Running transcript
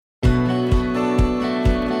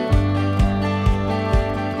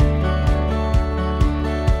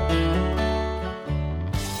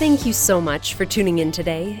Thank you so much for tuning in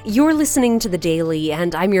today. You're listening to The Daily,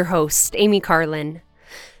 and I'm your host, Amy Carlin.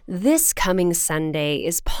 This coming Sunday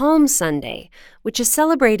is Palm Sunday, which is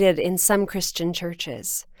celebrated in some Christian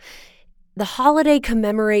churches. The holiday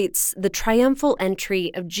commemorates the triumphal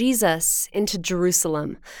entry of Jesus into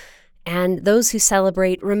Jerusalem, and those who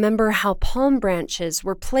celebrate remember how palm branches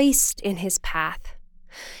were placed in his path.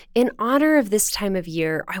 In honor of this time of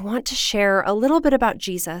year, I want to share a little bit about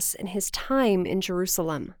Jesus and his time in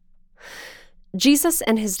Jerusalem. Jesus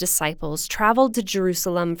and his disciples traveled to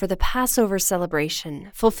Jerusalem for the Passover celebration,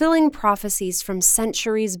 fulfilling prophecies from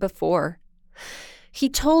centuries before. He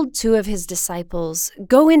told two of his disciples,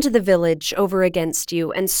 "Go into the village over against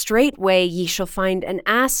you, and straightway ye shall find an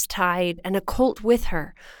ass tied and a colt with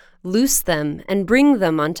her. Loose them and bring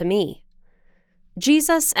them unto me."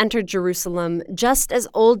 Jesus entered Jerusalem just as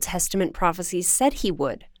Old Testament prophecies said he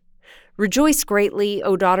would. "Rejoice greatly,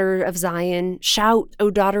 O daughter of Zion. Shout,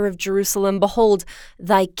 O daughter of Jerusalem. Behold,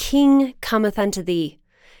 thy king cometh unto thee.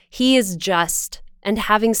 He is just and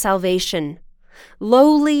having salvation,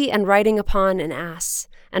 lowly and riding upon an ass,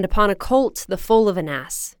 and upon a colt the foal of an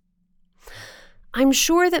ass." I'm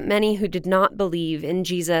sure that many who did not believe in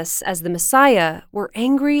Jesus as the Messiah were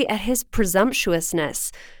angry at his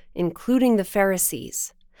presumptuousness, including the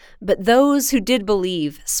Pharisees. But those who did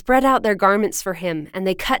believe spread out their garments for him, and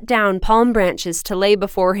they cut down palm branches to lay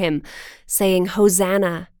before him, saying,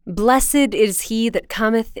 "Hosanna! Blessed is he that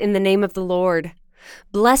cometh in the name of the Lord.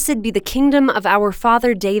 Blessed be the kingdom of our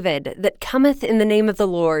father David that cometh in the name of the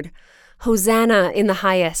Lord. Hosanna in the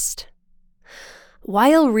highest."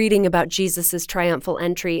 While reading about Jesus' triumphal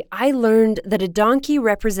entry, I learned that a donkey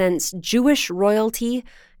represents Jewish royalty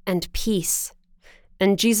and peace.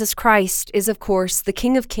 And Jesus Christ is, of course, the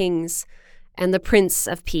King of Kings and the Prince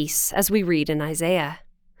of Peace, as we read in Isaiah.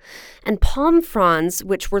 And palm fronds,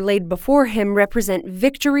 which were laid before him, represent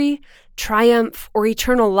victory, triumph, or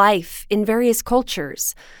eternal life in various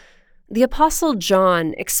cultures. The Apostle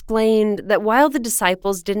John explained that while the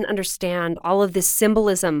disciples didn't understand all of this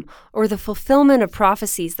symbolism or the fulfillment of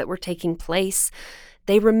prophecies that were taking place,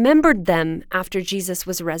 they remembered them after Jesus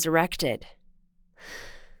was resurrected.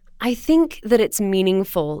 I think that it's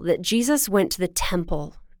meaningful that Jesus went to the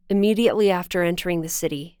temple immediately after entering the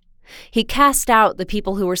city. He cast out the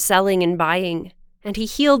people who were selling and buying, and he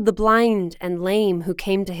healed the blind and lame who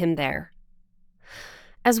came to him there.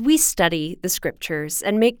 As we study the scriptures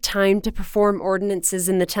and make time to perform ordinances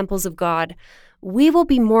in the temples of God, we will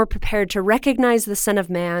be more prepared to recognize the Son of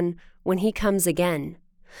Man when he comes again.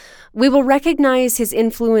 We will recognize his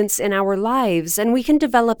influence in our lives, and we can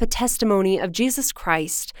develop a testimony of Jesus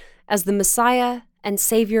Christ as the Messiah and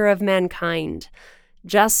Savior of mankind,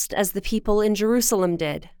 just as the people in Jerusalem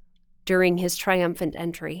did during his triumphant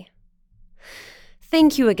entry.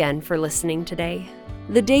 Thank you again for listening today.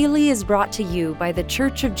 The Daily is brought to you by the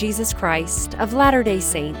Church of Jesus Christ of Latter-day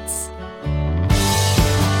Saints.